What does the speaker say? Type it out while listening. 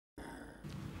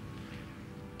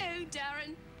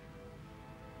Darren.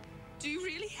 Do you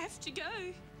really have to go?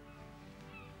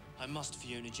 I must,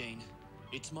 Fiona Jane.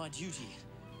 It's my duty.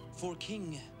 For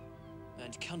king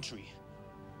and country.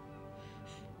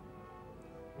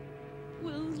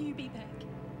 Will you be back?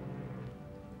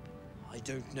 I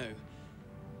don't know.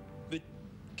 But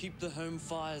keep the home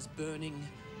fires burning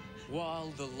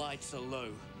while the lights are low.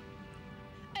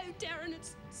 Oh, Darren,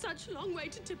 it's such a long way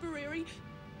to Tipperary.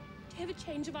 Do you have a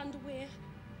change of underwear?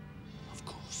 Of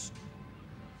course.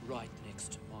 Right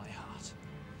next to my heart.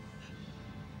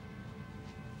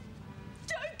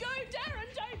 Don't go,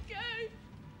 Darren, don't go!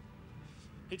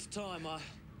 It's time.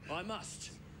 I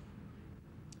must.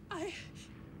 I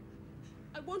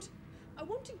want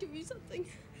to give you something.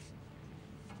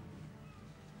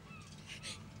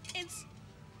 It's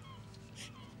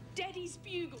Daddy's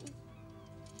bugle.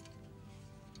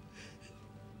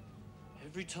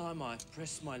 Every time I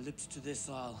press my lips to this,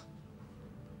 I'll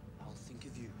think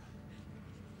of you.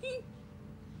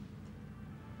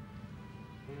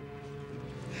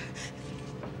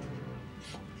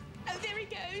 Oh, there he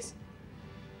goes.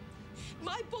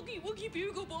 My Boogie Woogie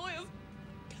Bugle boy of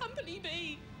Company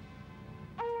B.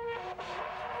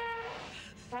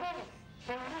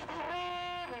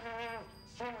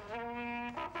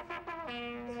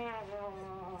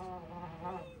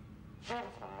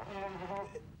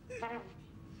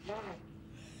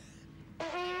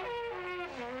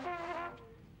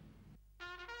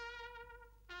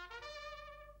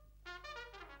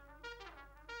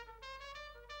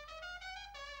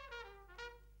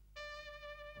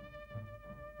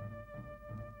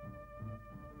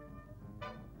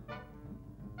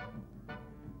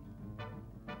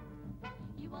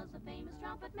 He was a famous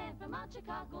trumpet man from out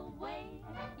Chicago way.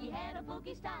 He had a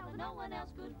boogie style that no one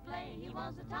else could play. He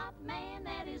was a top man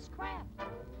at his craft.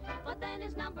 But then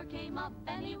his number came up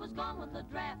and he was gone with the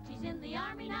draft. He's in the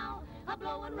army now, a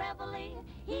blowin' reveille.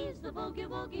 He's the boogie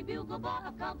woogie bugle boy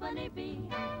of Company B.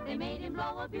 They made him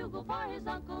blow a bugle for his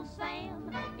Uncle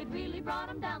Sam. It really brought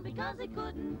him down because he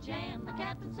couldn't jam. The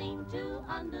captain seemed to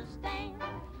understand,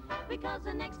 because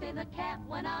the next day the cap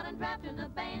went out and drafted the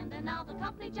band. And now the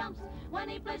company jumps when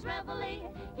he plays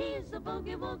reveille. He's the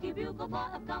boogie woogie bugle boy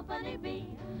of Company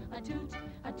B. A toot,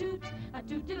 a toot, a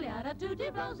toot-dilly-a toot, he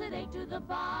blows it 8 to the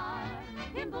bar.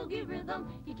 In boogie rhythm,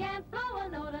 he can't blow a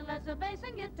note unless the bass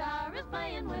and guitar is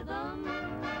playing with him.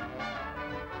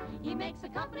 He makes the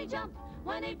company jump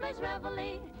when he plays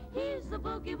reveille. He's the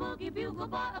boogie woogie bugle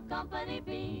boy of Company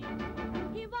B.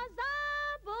 He was the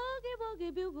boogie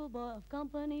woogie bugle boy of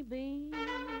Company B.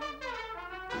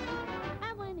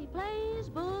 And when he plays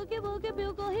boogie woogie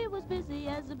bugle, he was busy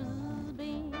as a buzz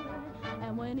bee.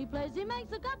 And when he plays, he makes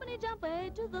the company jump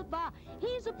 8 to the bar.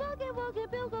 He's a boogie woogie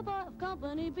bugle boy of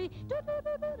Company B. Toot toot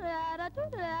toot toot da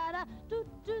toot da toot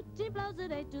toot. He blows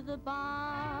it 8 to the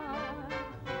bar.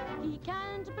 He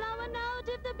can't blow a note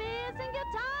if the bass and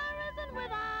guitar isn't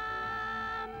with him.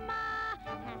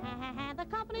 The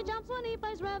company jumps when he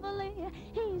plays reveille.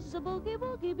 He's a boogie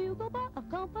woogie bugle boy of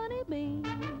Company B.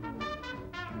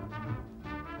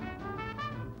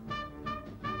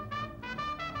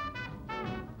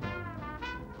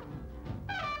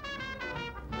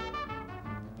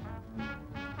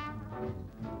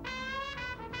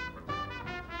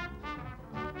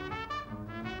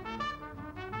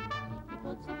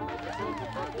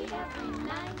 Every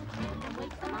night and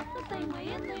wakes them up the same way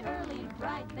in the early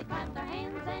bright. They clap their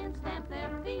hands and stamp their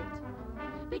feet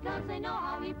because they know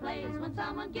how he plays. When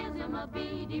someone gives him a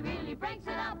beat, he really breaks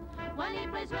it up. When he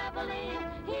plays reveille,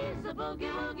 he's the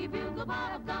boogie woogie bugle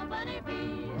boy of Company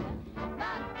B.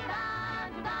 Da da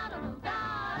da da da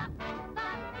da da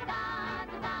da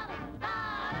da da.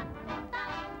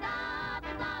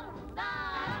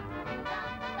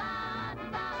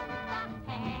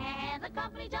 The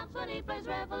company jumps when he plays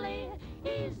reveille.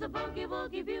 He's the boogie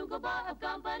woogie bugle boy of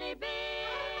Company B.